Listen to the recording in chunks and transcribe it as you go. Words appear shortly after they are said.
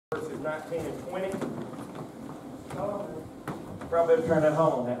19 and 20. Probably better turn that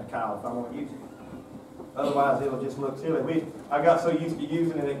home on that, Kyle, if I want to use it. Otherwise, it'll just look silly. I got so used to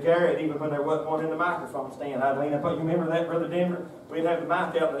using it at Garrett, even when there wasn't one in the microphone stand. I'd lean up. You remember that, Brother Denver? We'd have the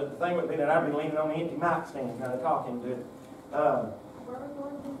mic out, and the thing would be that I'd be leaning on the empty mic stand, kind of talking to it.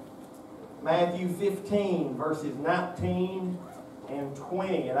 Matthew 15, verses 19 and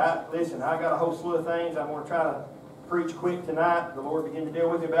 20. And I got a whole slew of things. I'm going to try to preach quick tonight. The Lord began to deal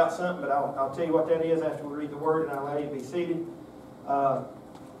with you about something, but I'll tell you what that is after we read the Word, and I'll allow you to be seated.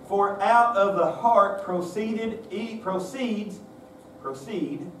 For out of the heart proceed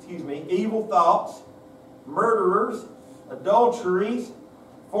evil thoughts, murderers, adulteries,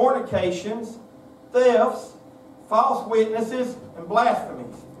 fornications, thefts, false witnesses, and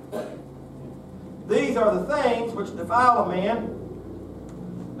blasphemies. These are the things which defile a man,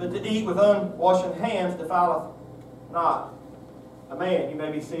 but to eat with unwashen hands defileth not a man. You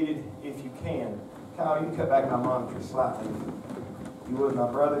may be seated if you can. Kyle, you can cut back my monitor slightly. You would,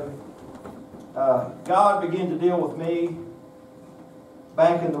 my brother. God began to deal with me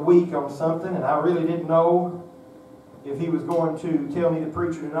back in the week on something, and I really didn't know if He was going to tell me to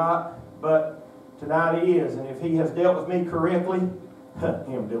preach it or not, but tonight He is. And if He has dealt with me correctly,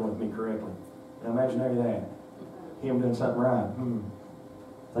 Him dealing with me correctly. Now imagine that. Him doing something right.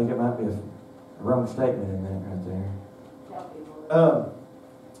 I think it might be a wrong statement in that right there.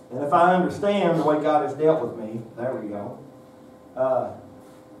 And if I understand the way God has dealt with me, there we go,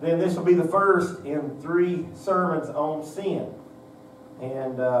 then this will be the first in 3 sermons on sin.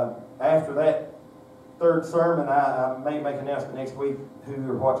 And after that third sermon, I may make an announcement next week who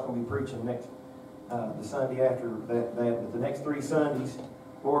or what's going to be preaching next the Sunday after that. But the next 3 Sundays,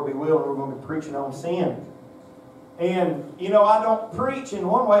 Lord be willing, we're going to be preaching on sin. And, you know, I don't preach, in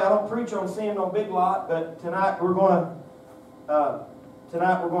one way, I don't preach on sin on Big Lot, but tonight we're going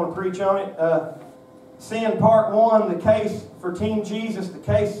to preach on it. Sin Part 1, the case for Team Jesus, the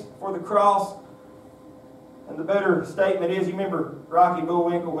case for the cross. And the better statement is, you remember Rocky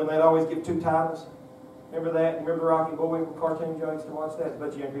Bullwinkle when they'd always give 2 titles? Remember that? You remember the Rocky Bullwinkle cartoon? You used to watch that?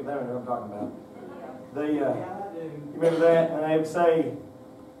 But you young people don't know what I'm talking about. You remember that? And they would say,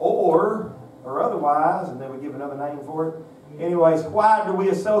 or otherwise, and they would give another name for it. Anyways, why do we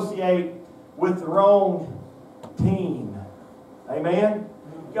associate with the wrong team? Amen?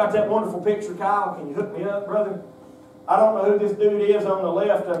 You got that wonderful picture, Kyle? Can you hook me up, brother? I don't know who this dude is on the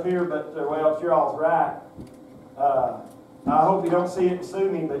left up here, but, well, it's y'all's right. I hope you don't see it and sue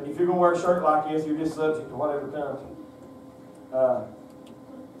me, but if you're going to wear a shirt like this, you're just subject to whatever comes.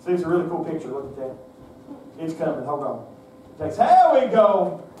 See, it's a really cool picture. Look at that. It's coming. Hold on. Here we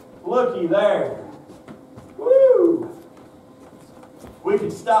go. Looky there. Woo! We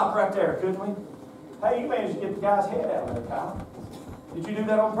could stop right there, couldn't we? Hey, you managed to get the guy's head out of there, Kyle. Did you do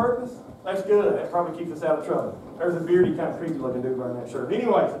that on purpose? That's good. That probably keeps us out of trouble. There's a beardy, kind of creepy looking dude wearing that shirt.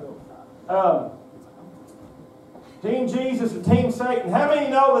 Anyways, Team Jesus and Team Satan. How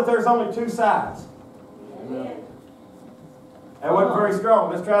many know that there's only 2 sides? Amen. That wasn't very strong.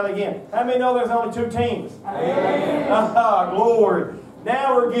 Let's try that again. How many know there's only 2 teams? Amen. Ah, glory.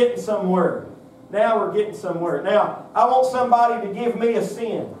 Now we're getting somewhere. Now we're getting somewhere. Now, I want somebody to give me a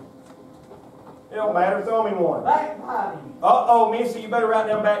sin. It don't matter. Throw me one. Backbiting. Uh-oh, Missy, you better write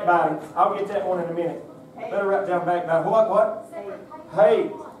down backbiting. I'll get that one in a minute. Better write down backbiting. What?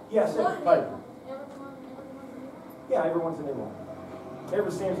 Hate. Yeah, separate paper. Yeah, everyone's a new one.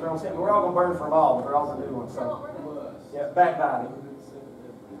 Every sin's their own sin. We're all going to burn for them all, but they're all the new ones. So. Yeah, backbiting.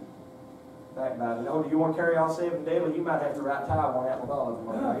 Backbiting. Oh, do you want to carry all 7 daily? You might have to write Ty one out with all of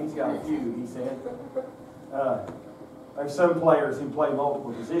them. He's got a few, he said. There's some players who play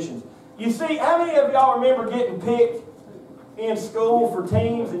multiple positions. You see, how many of y'all remember getting picked in school for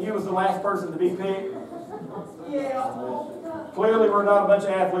teams and you was the last person to be picked? Yeah. Clearly, we're not a bunch of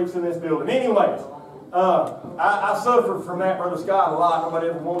athletes in this building. Anyways, I suffered from that, Brother Scott, a lot. Nobody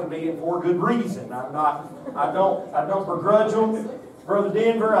ever wanted me, and for good reason. I don't begrudge them. Brother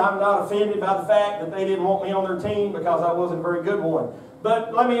Denver, I'm not offended by the fact that they didn't want me on their team because I wasn't a very good one.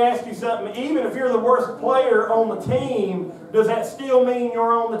 But let me ask you something. Even if you're the worst player on the team, does that still mean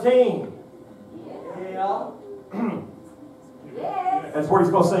you're on the team? Yeah. That's where he's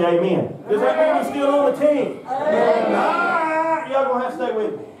supposed to say amen. Does that mean you're still on the team? Amen. Y'all going to have to stay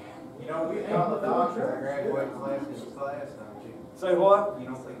with me. You don't call the doctor to graduate class in his class, don't you? Say what? You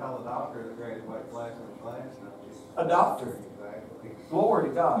don't call the doctor to graduate class in his class, don't you? A doctor. Exactly. Glory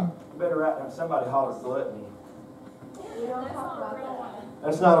to God. You better write down. Somebody hollers gluttony.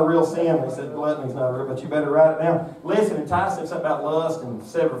 That's not a real sin. They said gluttony's not real, but you better write it down. Listen, and Ty said something about lust and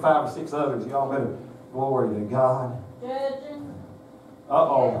 7 or 5 or 6 others. Y'all better, glory to God.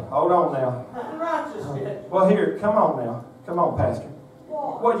 Uh-oh. Hold on now. Righteous did. Well, here, come on now. Come on, Pastor.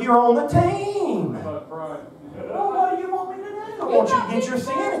 What? Well, you're on the team. Well, what do you want me to do? I want you to get your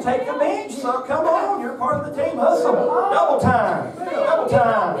sin and take the bench. So come on, you're part of the team. Hustle. Double time. Double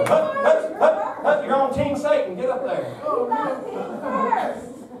time. You're on Team Satan. Get up there.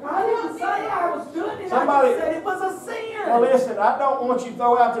 I didn't say I was good, and Somebody- I just said it was a sin. Now listen, I don't want you to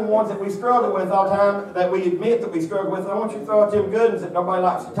throw out them ones that we struggle with all the time, that we admit that we struggle with. I want you to throw out them good ones that nobody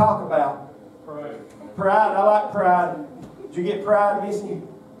likes to talk about. Pride. I like pride. Did you get pride, Missy?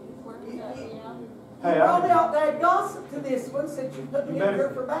 Hey, Brought out that gossip to this one since you put me You in better- here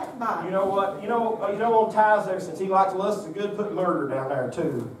for backbiting. You know what? You know on ties there, since he likes lust, it's good put murder down there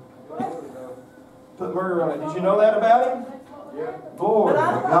too. Put murder on it. Did you know that about him? Lord, But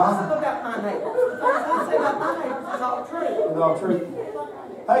I don't know God. something about my neighbors. The things I say about my neighbors is all true. It's all true.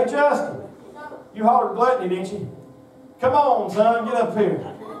 Hey, Justin, you hollered gluttony, didn't you? Come on, son, get up here.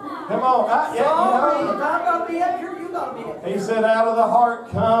 Come on. Sorry, if Yeah, I'm going to be up here, you got to be up He here. said, out of the heart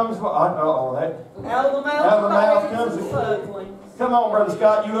comes. That. Out of the mouth Out of the mouth babes comes and it. sucklings. Come on, Brother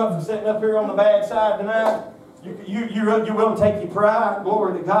Scott. You up for sitting up here on the bad side tonight? You willing to take your pride?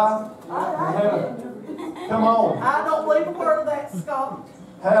 Glory to God. Come on. I don't believe a word of that, Scott.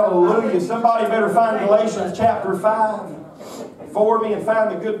 Hallelujah. Somebody better find Galatians chapter 5 for me and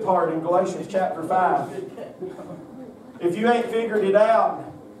find the good part in Galatians chapter 5. If you ain't figured it out,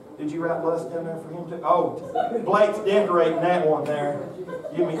 did you write lust down there for him too? Oh, Blake's decorating that one there.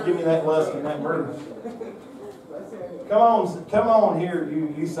 Give me that lust and that murder. Come on here,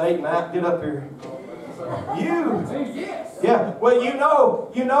 you Satan. Get up here. You. Yeah. Well, you know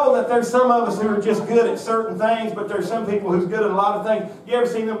that there's some of us who are just good at certain things, but there's some people who's good at a lot of things. You ever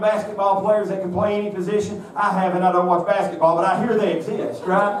seen them basketball players that can play any position? I haven't. I don't watch basketball, but I hear they exist,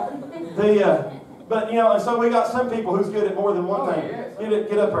 right? But and so we got some people who's good at more than one thing.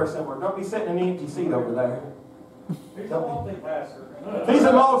 Get up there somewhere. Don't be sitting in an empty seat over there. He's a multitasker. He's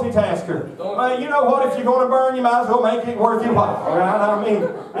a multitasker. Well, you know what? If you're going to burn, you might as well make it worth your while, right? I mean,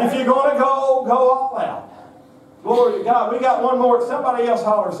 if you're going to go all out. Glory to God. We got one more. Somebody else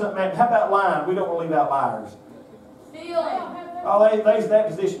holler something at me. How about lying? We don't want to leave out liars. Oh, there's that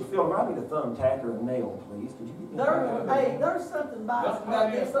position. Phil, I need a thumbtack or a nail, please. Could you get me There's something biased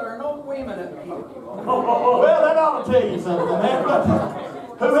about this. There are no women up here. Well, that ought to tell you something, man.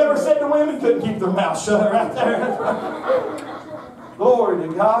 Whoever said the women couldn't keep their mouth shut right there. Glory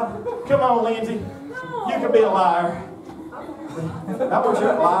to God. Come on, Lindsay. You can be a liar. I want you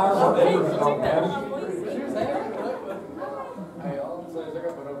a liar, whatever.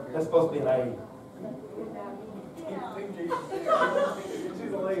 That's supposed to be an A.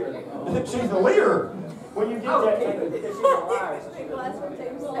 She's a leader. She's the leader. When you get that. She's a liar.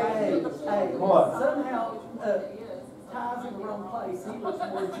 Hey, What? somehow ties in the wrong place. He looks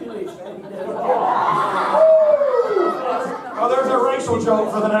more Jewish than he does. Oh, there's a racial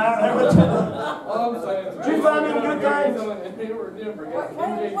joke for the night. All I'm saying is, Did you find any good things?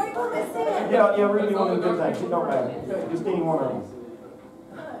 Yeah, really one of the good things. It don't matter. Just any one of them.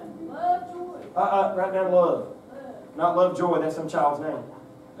 Write down love. Not love joy, that's some child's name.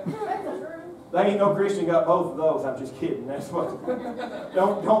 There ain't no Christian got both of those. I'm just kidding. That's what.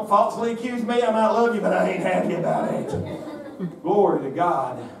 Don't falsely accuse me. I might love you, but I ain't happy about it. Glory to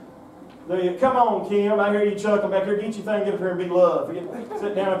God. Come on, Kim. I hear you chuckling back here. Get your thing, get up here and be love.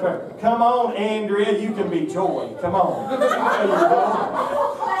 Sit down up there. Come on, Andrea. You can be joy. Come on. There you go.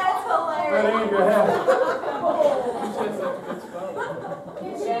 That's Let hilarious. Andrea have it.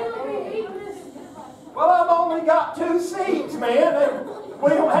 Well, I've only got 2 seats, man. We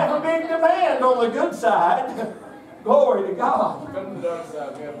don't have a big demand on the good side. Glory to God. Come to the dark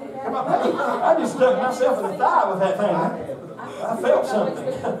side, yeah. Come on, hey, I just stuck myself in the thigh with that thing. I felt something.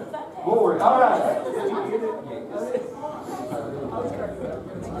 Glory. All right.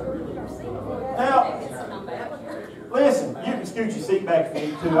 Now, listen, you can scoot your seat back if you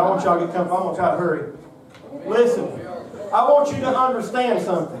need to. I want y'all to get comfortable. I'm going to try to hurry. Listen, I want you to understand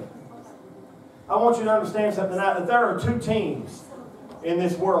something. I want you to understand something now, that there are 2 teams in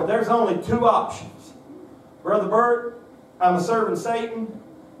this world. There's only 2 options. Brother Bert, I'm a serving Satan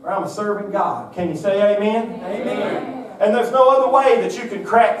or I'm a serving God. Can you say amen? Amen. And there's no other way that you can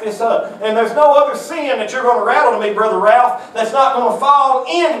crack this up. And there's no other sin that you're going to rattle to me, Brother Ralph, that's not going to fall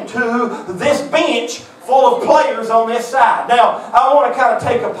into this bench full of players on this side. Now, I want to kind of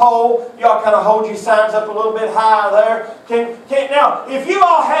take a poll. Y'all kind of hold your signs up a little bit higher there. Now, if you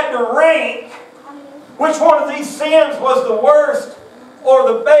all had to rank which one of these sins was the worst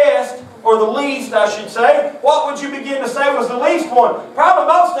or the best or the least, I should say, what would you begin to say was the least one? Probably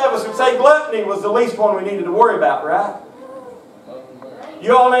most of us would say gluttony was the least one we needed to worry about, right?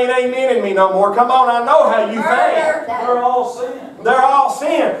 You all ain't amening me no more. Come on, I know how you think. They're all sin. They're all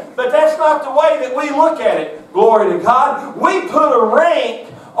sin. But that's not the way that we look at it. Glory to God. We put a rank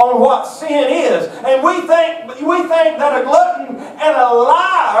on what sin is. And we think that a glutton and a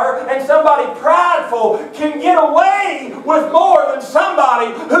liar and somebody prideful can get away with more than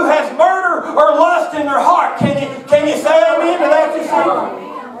somebody who has murder or lust in their heart. Can you say amen to that this evening?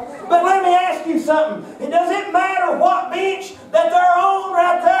 But let me ask you something. It doesn't matter what bench that they're on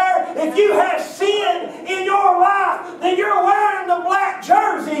right there. If you have sin in your life, then you're wearing the black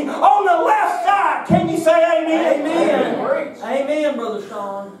jersey on the left side. Can you say amen? Amen. Amen, Brother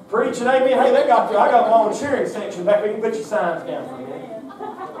Shawn. Preach and amen. Hey, I got my own cheering section back there. You can put your signs down for a minute.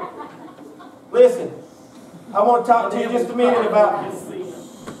 Listen, I want to talk to you just a minute about this.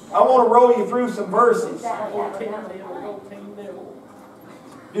 I want to roll you through some verses.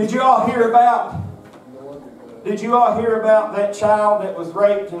 Did you all hear about that child that was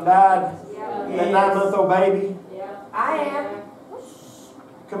raped and died? Yeah. That 9-month-old baby? Yeah. I am.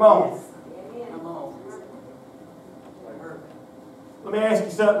 Come on. Come on. Let me ask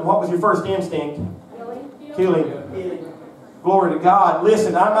you something. What was your first instinct? Kill him. Kill him. Glory to God.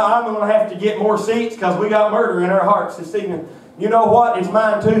 Listen, I'm going to have to get more seats because we got murder in our hearts this evening. You know what? It's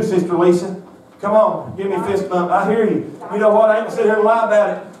mine too, Sister Lisa. Come on, give me a fist bump. I hear you. You know what? I ain't going to sit here and lie about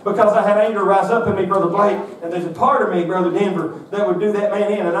it because I had anger rise up in me, Brother Blake. And there's a part of me, Brother Denver, that would do that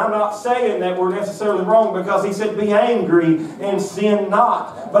man in. And I'm not saying that we're necessarily wrong because he said be angry and sin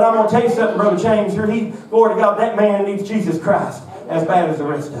not. But I'm going to tell you something, Brother James. Glory to God, that man needs Jesus Christ as bad as the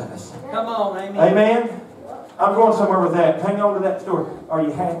rest of us. Come on, amen. Amen? I'm going somewhere with that. Hang on to that story. Are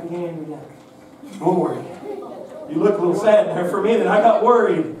you happy, Andrea? Glory. You look a little sad there for a minute. I got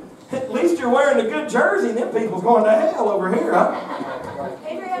worried. At least you're wearing a good jersey and them people's going to hell over here, huh?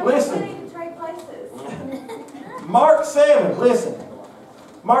 Adrian, Listen. we need to trade places. Mark 7, listen.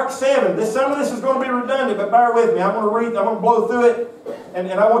 Mark 7. Some of this is going to be redundant, but bear with me. I'm going to blow through it,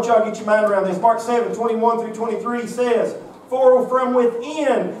 and I want y'all to get your mind around this. Mark 7, 21 through 23 says, "For from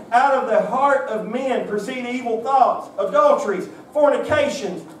within, out of the heart of men, proceed evil thoughts, adulteries,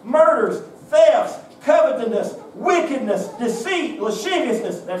 fornications, murders, thefts, covetousness, wickedness, deceit,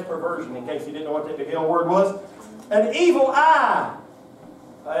 lasciviousness." That's perversion, in case you didn't know what that big L word was. "An evil eye."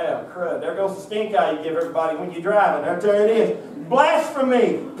 Oh, crud. There goes the stink eye you give everybody when you're driving. Right there it is.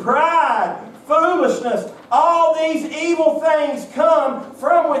 "Blasphemy, pride, foolishness. All these evil things come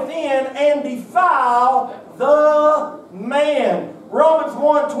from within and defile the man." Romans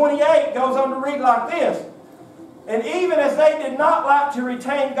 1:28 goes on to read like this. "And even as they did not like to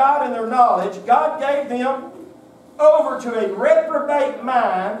retain God in their knowledge, God gave them over to a reprobate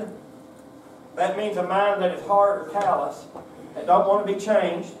mind." That means a mind that is hard or callous, that don't want to be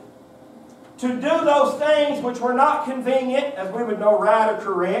changed. "To do those things which were not convenient," as we would know right or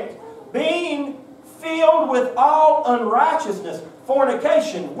correct, "being filled with all unrighteousness,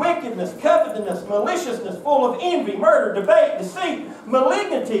 fornication, wickedness, covetousness, maliciousness, full of envy, murder, debate, deceit,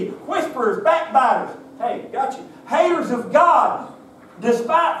 malignity, whisperers, backbiters." Hey, got you. "Haters of God,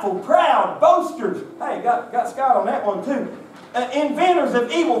 despiteful, proud, boasters." Hey, got Scott on that one too. "Inventors of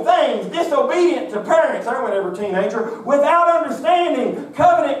evil things, disobedient to parents." I went every teenager. "Without understanding,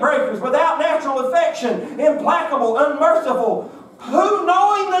 covenant breakers, without natural affection, implacable, unmerciful, who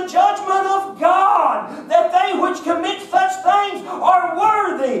knowing the judgment of God, that they which commit such things are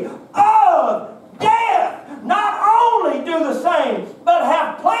worthy of death, not only do the same, but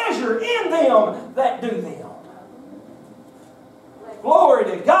have pleasure in them that do them." Glory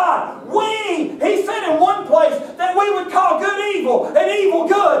to God. He said in one place that we would call good evil and evil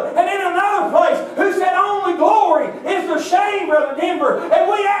good. And in another place, who said only glory is the shame, Brother Denver. And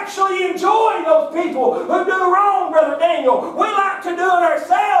we actually enjoy those people who do wrong, Brother Daniel. We like to do it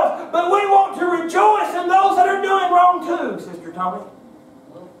ourselves, but we want to rejoice in those that are doing wrong too, Sister Tommy.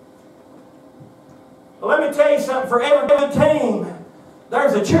 But let me tell you something. For every good team,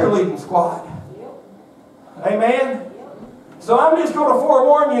 there's a cheerleading squad. Amen? So I'm just going to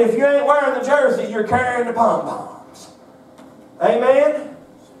forewarn you, if you ain't wearing the jersey, you're carrying the pom-poms. Amen?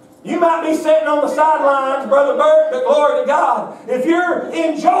 You might be sitting on the sidelines, Brother Bert, but glory to God. If you're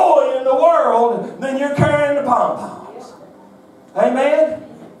enjoying the world, then you're carrying the pom-poms. Amen?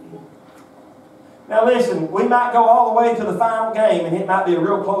 Now listen, we might go all the way to the final game, and it might be a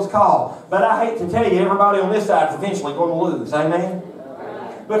real close call. But I hate to tell you, everybody on this side is eventually going to lose. Amen?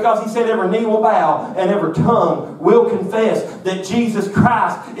 Because he said every knee will bow and every tongue will confess that Jesus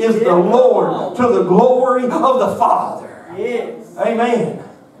Christ is the Lord, to the glory of the Father. Yes. Amen.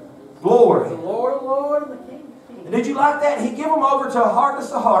 Glory. The Lord, and the King. Did you like that? He gave them over to a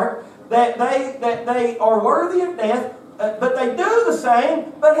hardness of heart, that they are worthy of death, but they do the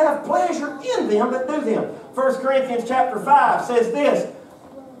same, but have pleasure in them that do them. 1 Corinthians chapter 5 says this,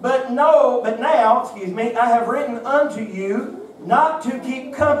 But now, I have written unto you not to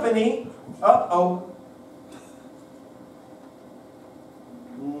keep company.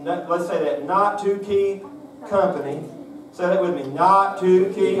 Let's say that. Not to keep company. Say that with me. Not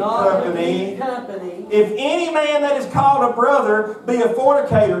to keep company. If any man that is called a brother be a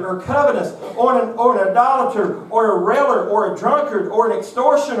fornicator or covetous or an idolater or a railer or a drunkard or an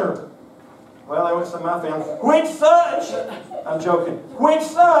extortioner. Well, they went some of my family. Which such, I'm joking, which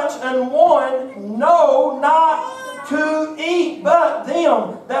such an one know not to eat, but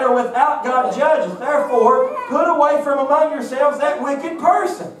them that are without God judges. Therefore, put away from among yourselves that wicked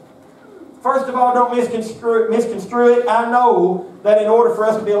person. First of all, don't misconstrue it. I know that in order for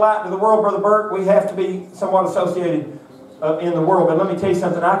us to be a light to the world, Brother Burke, we have to be somewhat associated in the world. But let me tell you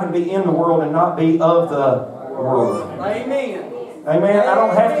something. I can be in the world and not be of the world. Amen. Amen. I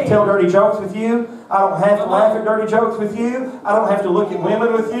don't have to tell dirty jokes with you. I don't have to laugh at dirty jokes with you. I don't have to look at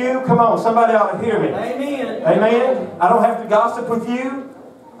women with you. Come on, somebody ought to hear me. Amen. Amen. I don't have to gossip with you.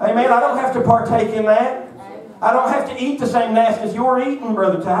 Amen. I don't have to partake in that. I don't have to eat the same nastiness you're eating,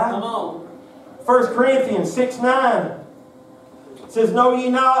 Brother Ty. Come on. 1 Corinthians 6:9 says, Know ye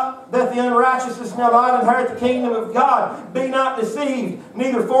not that the unrighteous shall not inherit the kingdom of God? Be not deceived,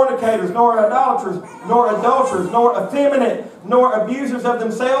 neither fornicators, nor idolaters, nor adulterers, nor effeminate, nor abusers of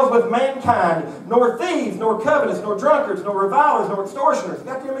themselves with mankind, nor thieves, nor covetous, nor drunkards, nor revilers, nor extortioners.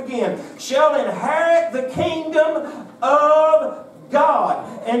 Got them again. Shall inherit the kingdom of God.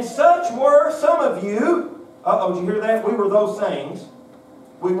 And such were some of you. Did you hear that? We were those things.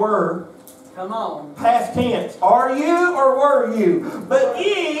 We were. Come on. Past tense. Are you or were you? But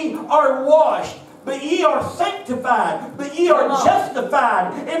ye are washed. But ye are sanctified. But ye are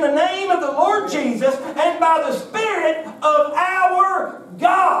justified in the name of the Lord Jesus and by the Spirit of our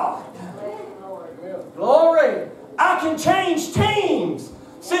God. Glory. I can change teams.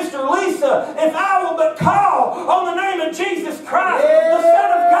 Sister Lisa, if I will but call on the name of Jesus Christ, the Son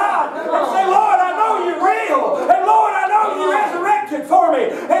of God, and say, Lord, I know you're real. And Lord, I know you resurrected for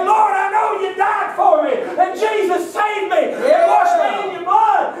me. And Lord, I know you died for me. And Jesus saved me and washed me in your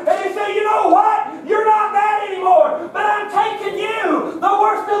blood. And he said, you know what? You're not that anymore. But I'm taking you, the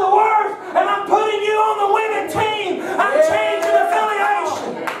worst of the worst, and I'm putting you on the winning team. I'm changing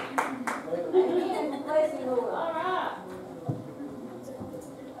affiliation. All right.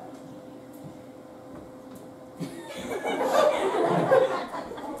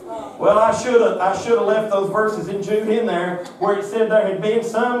 Well, I should have left those verses in Jude in there where it said there had been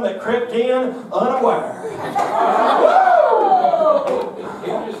some that crept in unaware. You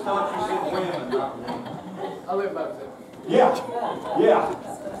just thought you said women, not men. I live back there. Yeah.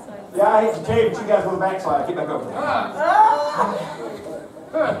 I hate to tell you, but you guys were backslide. Get back over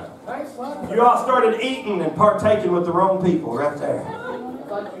there. Thanks, son. You all started eating and partaking with the wrong people right there.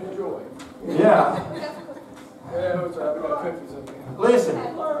 Thought you enjoyed. Yeah. Yeah, no, sir. We got cookies up here. Listen,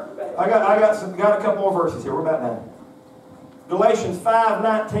 I got a couple more verses here. We're about done. Galatians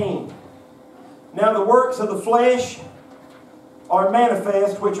 5:19. Now the works of the flesh are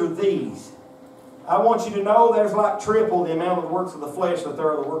manifest, which are these. I want you to know there's like triple the amount of the works of the flesh that there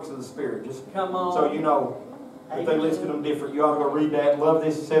are the works of the Spirit. Just Come on. so you know, if they listed them different, you ought to go read that. Love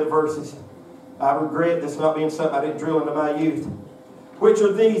this set of verses. I regret this not being something I didn't drill into my youth. Which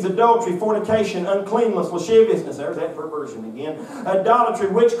are these: adultery, fornication, uncleanness, lasciviousness, there's that perversion again, idolatry,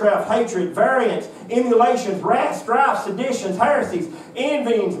 witchcraft, hatred, variance, emulations, wrath, strife, seditions, heresies,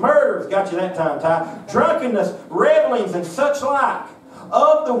 envyings, murders, got you that time, Ty, drunkenness, revelings, and such like,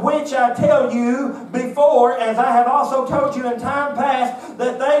 of the which I tell you before, as I have also told you in time past,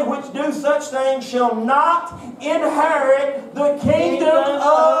 that they which do such things shall not inherit the kingdom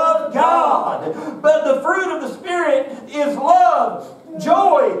of God. But the fruit of the Spirit is love,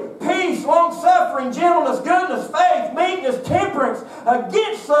 joy, peace, long-suffering, gentleness, goodness, faith, meekness, temperance.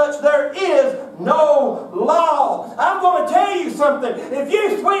 Against such there is no law. I'm going to tell you something. If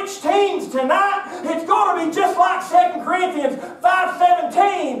you switch teams tonight, it's going to be just like 2 Corinthians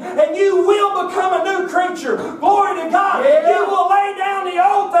 5:17, and you will become a new creature. Glory to God. Yeah. You will lay down the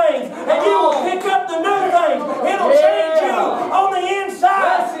old things, and you will pick up the new things. It'll change you on the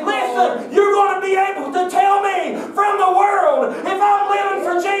inside. Listen, you're going to be able to tell me from the world if I'm living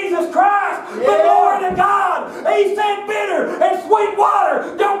for Jesus Christ. But glory to God, He said bitter and sweet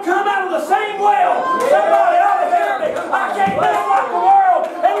water don't come out of the same well. Somebody ought to hear me. I can't live like the world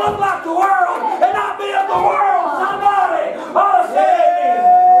and look like the world and not be of the world. Somebody ought to say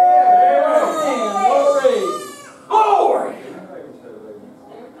amen. Glory.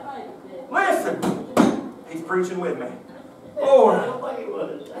 Listen, he's preaching with me.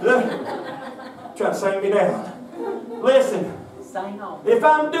 done sang me down. Listen, Sing on. if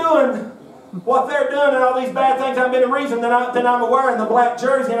I'm doing what they're doing and all these bad things, I've been a reason, then I'm wearing the black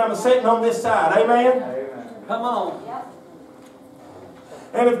jersey and I'm sitting on this side. Amen? Come on. Yep.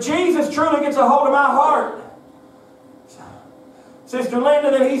 And if Jesus truly gets a hold of my heart, Sister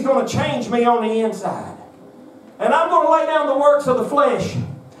Linda, then He's going to change me on the inside. And I'm going to lay down the works of the flesh.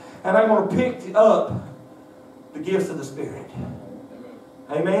 And I'm going to pick up the gifts of the Spirit.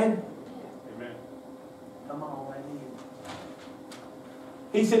 Amen? Amen. Come on, amen.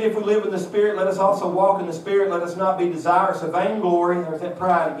 He said, if we live in the Spirit, let us also walk in the Spirit. Let us not be desirous of vainglory. There's that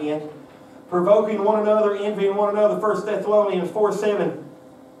pride again. Provoking one another, envying one another. 1 Thessalonians 4:7.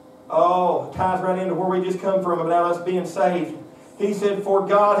 Oh, ties right into where we just come from about us being saved. He said, for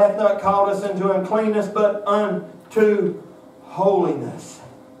God hath not called us into uncleanness, but unto holiness.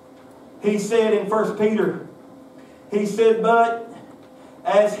 He said in 1 Peter, he said, but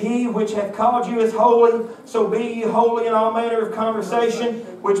as He which hath called you is holy, so be ye holy in all manner of conversation,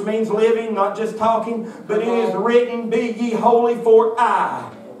 which means living, not just talking. But it is written, be ye holy, for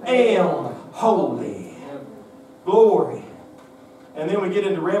I am holy. Glory. And then we get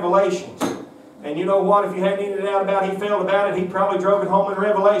into Revelations. And you know what? If you hadn't ended out about He felt about it, He probably drove it home in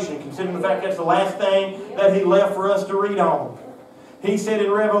Revelation, considering the fact that's the last thing that He left for us to read on. He said in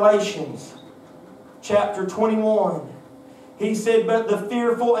Revelations, chapter 21, He said, but the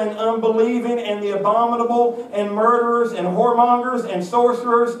fearful and unbelieving and the abominable and murderers and whoremongers and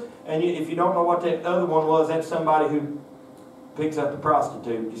sorcerers, and if you don't know what that other one was, that's somebody who picks up a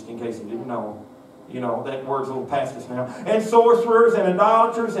prostitute, just in case you didn't know. You know, that word's a little past us now. And sorcerers and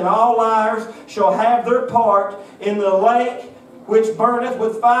idolaters and all liars shall have their part in the lake which burneth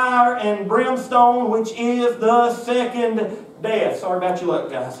with fire and brimstone, which is the second death. Sorry about your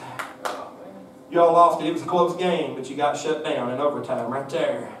luck, guys. Y'all lost it. It was a close game, but you got shut down in overtime right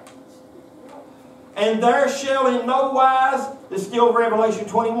there. And there shall in no wise, this is still Revelation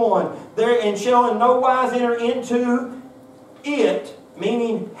 21, there and shall in no wise enter into it,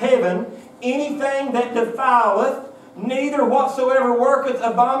 meaning heaven, anything that defileth, neither whatsoever worketh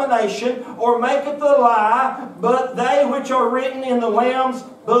abomination, or maketh a lie, but they which are written in the Lamb's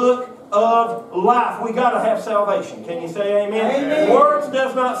book of life. We got to have salvation. Can you say amen? Amen. Words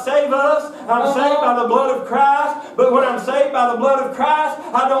does not save us. I'm saved by the blood of Christ. But when I'm saved by the blood of Christ,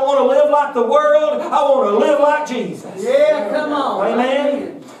 I don't want to live like the world. I want to live like Jesus. Yeah, come on.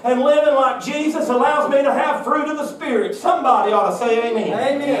 Amen. And living like Jesus allows me to have fruit of the Spirit. Somebody ought to say amen.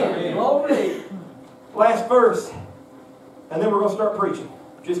 Amen. Glory. Last verse. And then we're going to start preaching.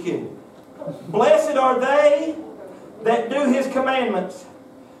 Just kidding. Blessed are they that do His commandments,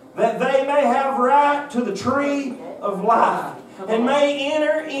 that they may have right to the tree of life, and may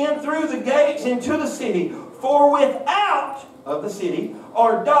enter in through the gates into the city. For without of the city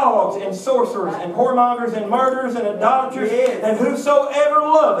are dogs and sorcerers and whoremongers and murderers and idolaters, and whosoever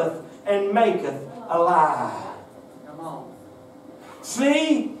loveth and maketh a lie. Come on.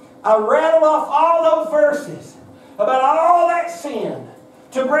 See, I rattled off all those verses about all that sin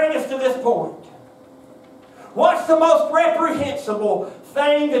to bring us to this point. What's the most reprehensible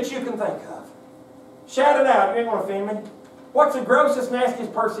thing that you can think of? Shout it out. You ain't going to offend me. What's the grossest,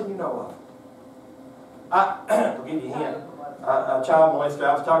 nastiest person you know of? I'll give you a hint. A child molester.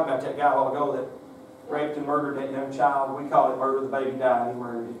 I was talking about that guy a while ago that raped and murdered that young child. We call it murder. The baby died. He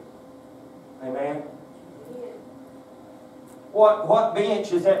murdered it. Amen? What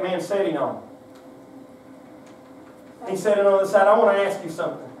bench is that man sitting on? He's sitting on the side. I want to ask you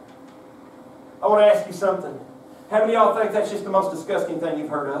something. How many of y'all think that's just the most disgusting thing you've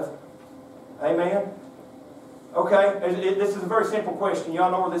heard of? Amen? Okay, this is a very simple question. Y'all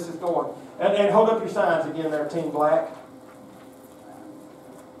know where this is going. And hold up your signs again there, Team Black.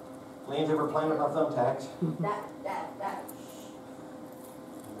 Lynn's ever playing with my thumbtacks? That.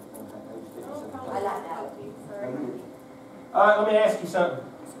 I like that. All right, let me ask you something.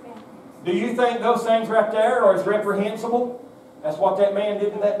 Do you think those things right there are as reprehensible as what that man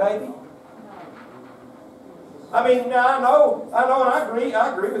did to that baby? I mean, now I know, and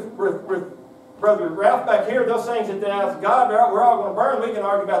I agree with Brother Ralph back here. Those things that the house of God, we're all going to burn. We can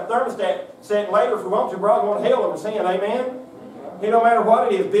argue about thermostat setting later if we want to. We're all going to hell over sin. Amen? No matter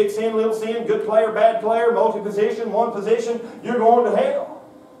what it is, big sin, little sin, good player, bad player, multi-position, one position, you're going to hell.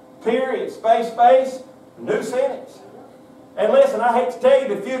 Period. Space, new sentence. And listen, I hate to tell you,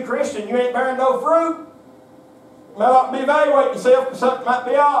 but if you're a Christian, you ain't bearing no fruit. You might ought to be evaluating yourself because something might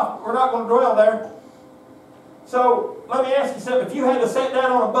be off. We're not going to dwell there. So, let me ask you something. If you had to sit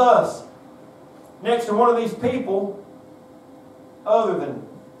down on a bus next to one of these people, other than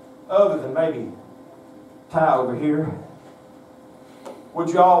maybe Ty over here, Would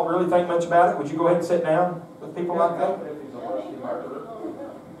you all really think much about it? Would you go ahead and sit down with people like that?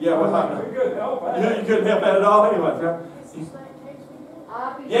 Yeah, well, you couldn't help that at all anyway. Right?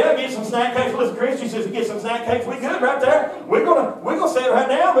 Yeah, get some snack cakes. Listen, Chris, she says, get some snack cakes. We good right there. We're gonna sit right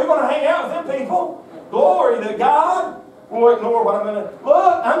now. We're gonna hang out with them people. Glory to God. We'll ignore what I'm gonna.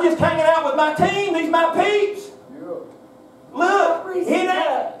 Look, I'm just hanging out with my team. These my peeps. Look,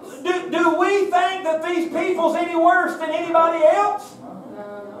 do we think that these people's any worse than anybody else?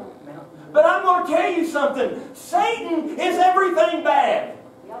 But I'm going to tell you something. Satan is everything bad.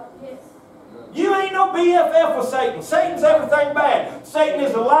 You ain't no BFF with Satan. Satan's everything bad. Satan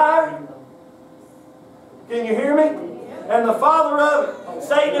is a liar. Can you hear me? And the father of it.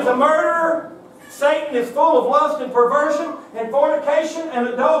 Satan is a murderer. Satan is full of lust and perversion and fornication and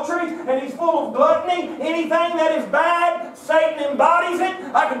adultery, and he's full of gluttony. Anything that is bad, Satan embodies it.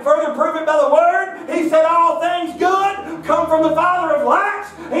 I can further prove it by the Word. He said all things good come from the father of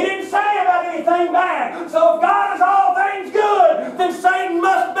lights. He didn't say about anything bad. So if God is all things good, then Satan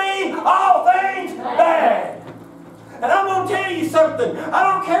must be all things bad. And I'm going to tell you something. I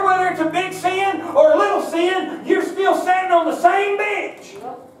don't care whether it's a big sin or a little sin, you're still sitting on the same bench.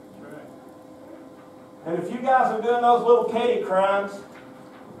 And if you guys are doing those little petty crimes,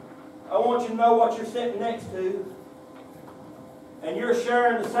 I want you to know what you're sitting next to. And you're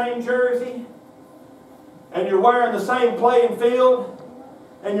sharing the same jersey. And you're wearing the same playing field.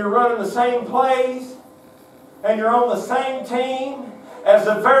 And you're running the same plays. And you're on the same team as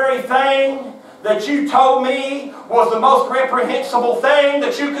the very thing that you told me was the most reprehensible thing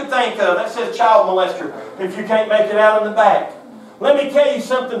that you could think of. That says child molester if you can't make it out in the back. Let me tell you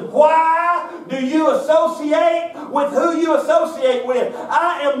something. Why do you associate with who you associate with?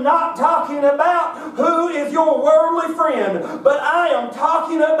 I am not talking about who is your worldly friend, but I am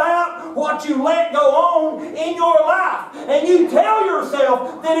talking about what you let go on in your life. And you tell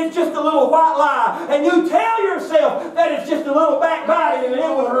yourself that it's just a little white lie. And you tell yourself that it's just a little backbiting and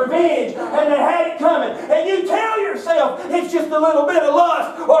it was revenge and they had it coming. And you tell yourself it's just a little bit of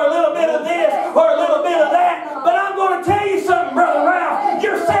lust or a little bit of this or a little bit of that. But I'm going to tell you something, brother.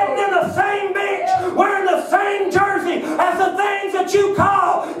 You're sitting in the same bench, wearing the same jersey as the things that you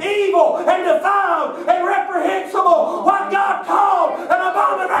call evil and defiled and reprehensible. What God called an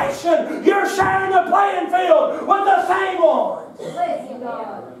abomination, you're sharing the playing field with the same ones.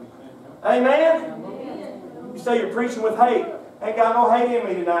 Amen? You say you're preaching with hate. Ain't got no hate in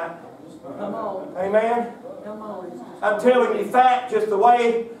me tonight. Come on. Amen? Come on. I'm telling you fact just the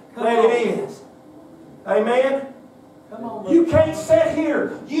way that it is. Amen? You can't sit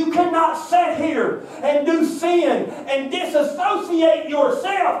here. You cannot sit here and do sin and disassociate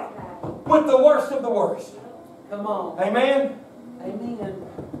yourself with the worst of the worst. Come on. Amen? Amen.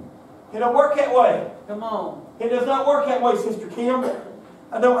 It don't work that way. Come on. It does not work that way, Sister Kim.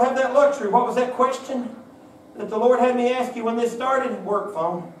 I don't have that luxury. What was that question that the Lord had me ask you when this started? Work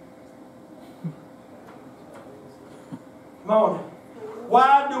phone. Come on.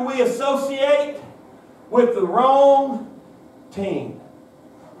 Why do we associate with the wrong team?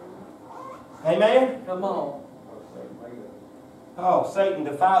 Amen? Come on. Oh, Satan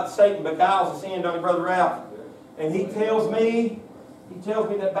beguiles the sin, don't he, Brother Ralph? And he tells me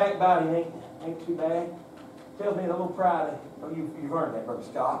that backbiting ain't too bad. He tells me that little pride. Oh, you've earned that, Brother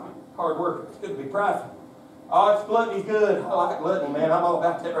Scott. Hard worker. It's good to be prideful. Oh, it's gluttony's good. I like gluttony, man. I'm all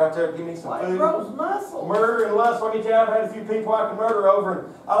about that right there. Give me some food. It grows muscle. Murder and lust. Let me tell you, I've had a few people I can murder over.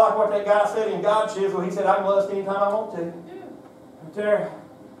 And I like what that guy said in God Chisel. He said, I can lust anytime I want to. Right there.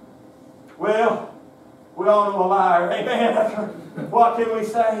 Well, we all know a liar. Amen. What can we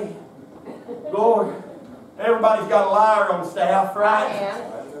say? Lord, everybody's got a liar on the staff, right?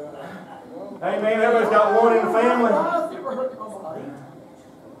 Amen. Everybody's got one in the family.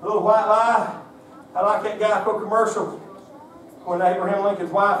 Little white lie. I like that Geico commercial when Abraham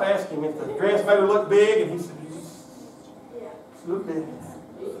Lincoln's wife asked him if the dress made her look big, and he said, "It's look big."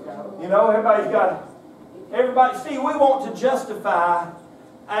 You know, everybody. See, we want to justify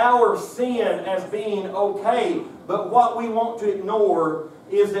our sin as being okay, but what we want to ignore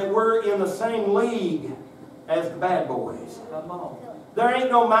is that we're in the same league as the bad boys. Come on. There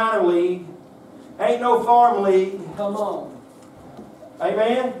ain't no minor league, ain't no farm league. Come on.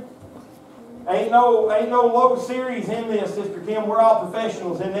 Amen. Ain't no low series in this, Sister Kim. We're all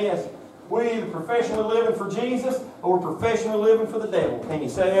professionals in this. We're either professionally living for Jesus or we're professionally living for the devil. Can you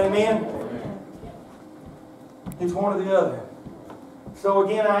say amen? It's one or the other. So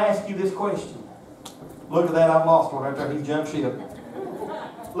again, I ask you this question. Look at that, I've lost one right there. He jumped ship.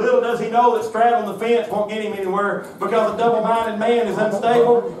 Little does he know that straddling the fence won't get him anywhere, because a double-minded man is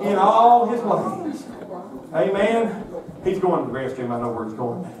unstable in all his ways. Amen. He's going to the restroom. I know where he's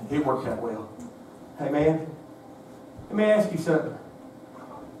going. He worked that well. Amen. Let me ask you something.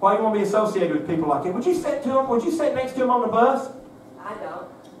 Why do you want to be associated with people like that? Would you sit to them? Would you sit next to them on the bus? I don't.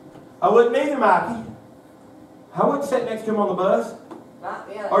 I wouldn't either, Mikey. I wouldn't sit next to him on the bus. Not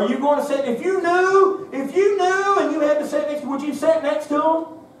really. Are you going to sit? If you knew and you had to sit next to him, would you sit next to him?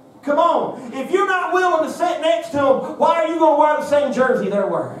 Come on. If you're not willing to sit next to him, why are you going to wear the same jersey they're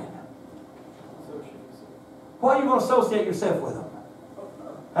wearing? Why are you going to associate yourself with them?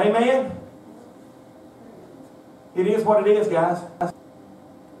 Amen? It is what it is, guys.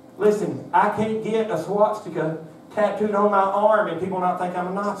 Listen, I can't get a swastika tattooed on my arm and people not think I'm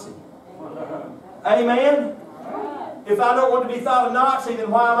a Nazi. Amen? If I don't want to be thought a Nazi, then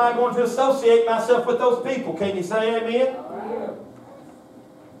why am I going to associate myself with those people? Can you say amen?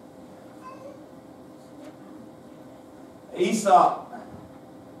 Aesop,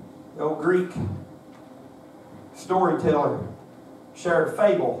 the old Greek storyteller, shared a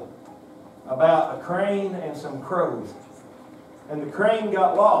fable about a crane and some crows. And the crane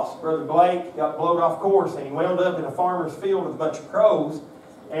got lost. Brother Blake got blown off course, and he wound up in a farmer's field with a bunch of crows.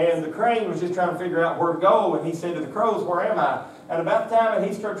 And the crane was just trying to figure out where to go. And he said to the crows, "Where am I?" And about the time that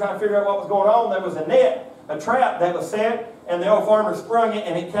he started trying to figure out what was going on, there was a net, a trap that was set. And the old farmer sprung it,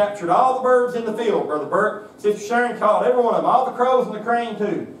 and it captured all the birds in the field. Brother Bert, Sister Sharon called every one of them, all the crows and the crane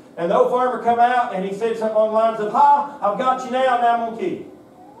too. And the old farmer come out, and he said something along the lines of, "Ha, I've got you now, I'm going to kill you."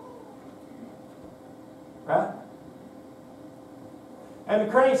 Right? And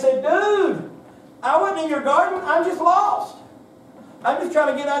the crane said, "Dude, I wasn't in your garden. I'm just lost. I'm just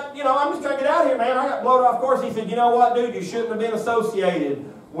trying to get out, I'm just trying to get out of here, man. I got blown off course." He said, "You know what, dude? You shouldn't have been associated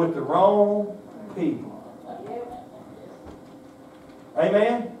with the wrong people."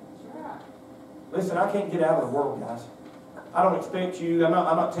 Amen? Listen, I can't get out of the world, guys. I don't expect you. I'm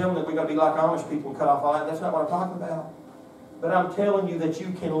not telling that we're going to be like Amish people and cut off all that. That's not what I'm talking about. But I'm telling you that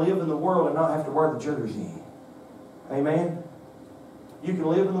you can live in the world and not have to wear the jersey. Amen? You can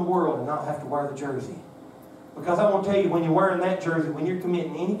live in the world and not have to wear the jersey. Because I want to tell you, when you're wearing that jersey, when you're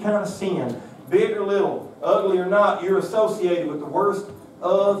committing any kind of sin, big or little, ugly or not, you're associated with the worst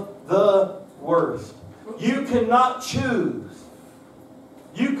of the worst. You cannot choose.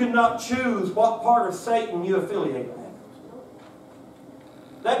 You cannot choose what part of Satan you affiliate with.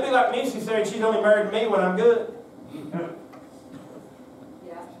 That'd be like Missy saying she's only married to me when I'm good.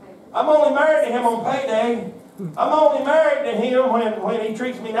 I'm only married to him on payday. I'm only married to him when he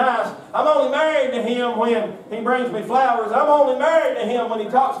treats me nice. I'm only married to him when he brings me flowers. I'm only married to him when he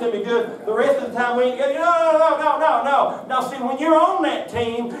talks to me good. The rest of the time we ain't good. No. Now see, when you're on that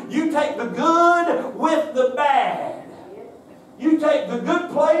team, you take the good with the bad. You take the good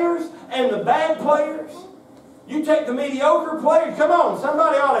players and the bad players. You take the mediocre players. Come on,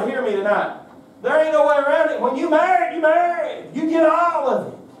 somebody ought to hear me tonight. There ain't no way around it. When you married, you married. You get all of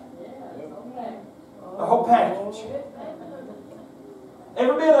it. The whole package.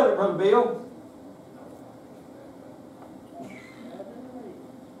 Every bit of it, Brother Bill.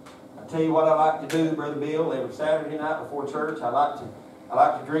 I tell you what I like to do, Brother Bill, every Saturday night before church, I like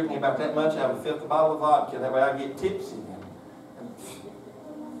to drink me about that much out of a fifth of a bottle of vodka. That way I get tipsy.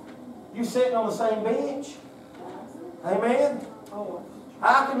 You sitting on the same bench. Amen.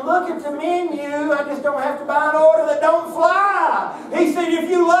 I can look at the menu. I just don't have to buy an order that don't fly. He said, if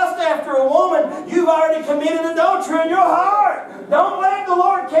you lust after a woman, you've already committed adultery in your heart. Don't let the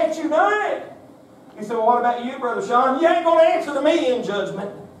Lord catch you doing it. He said, well, what about you, Brother Shawn? You ain't going to answer to me in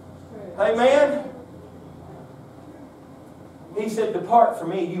judgment. Amen. He said, depart from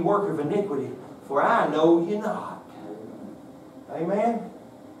me, you worker of iniquity, for I know you not. Amen.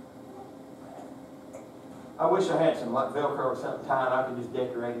 I wish I had some like Velcro or something tied. I could just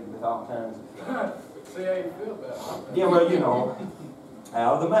decorate it with all kinds of stuff. See how you feel about it. Yeah, well,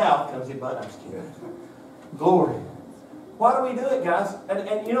 out of the mouth comes the abundance. I'm just kidding. Glory. Why do we do it, guys?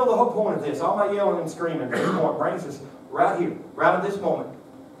 And you know the whole point of this, all my yelling and screaming, this point brings us right here, right at this moment.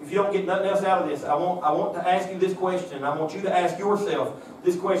 If you don't get nothing else out of this, I want to ask you this question. I want you to ask yourself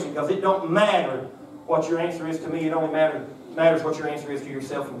this question, because it don't matter what your answer is to me. It only matters what your answer is to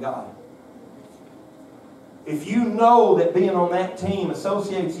yourself and God. If you know that being on that team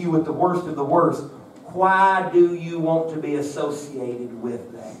associates you with the worst of the worst, why do you want to be associated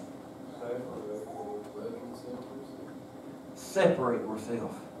with that? Separate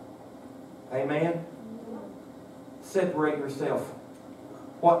yourself. Amen? Separate yourself.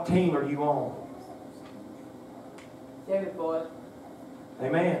 What team are you on? David boy.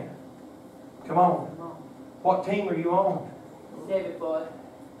 Amen. Come on. What team are you on? David boy.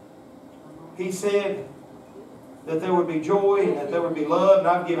 He said that there would be joy and that there would be love. And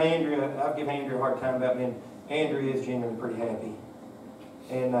I'd give Andrew a hard time about being Andrea is genuinely pretty happy.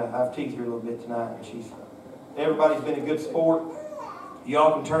 And I've teased her a little bit tonight, and everybody's been a good sport.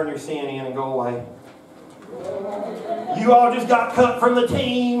 Y'all can turn your sin in and go away. You all just got cut from the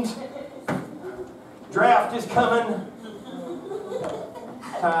teams. Draft is coming.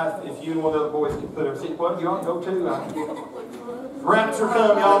 Ty, if you and one of the other boys could put her seat, well, you ought to go too. Rapture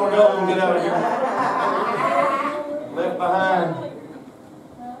come, y'all are going to get out of here. Left behind.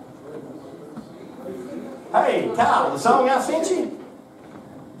 Hey, Kyle, the song I sent you?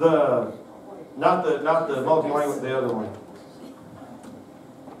 Not the multi-language, the other one.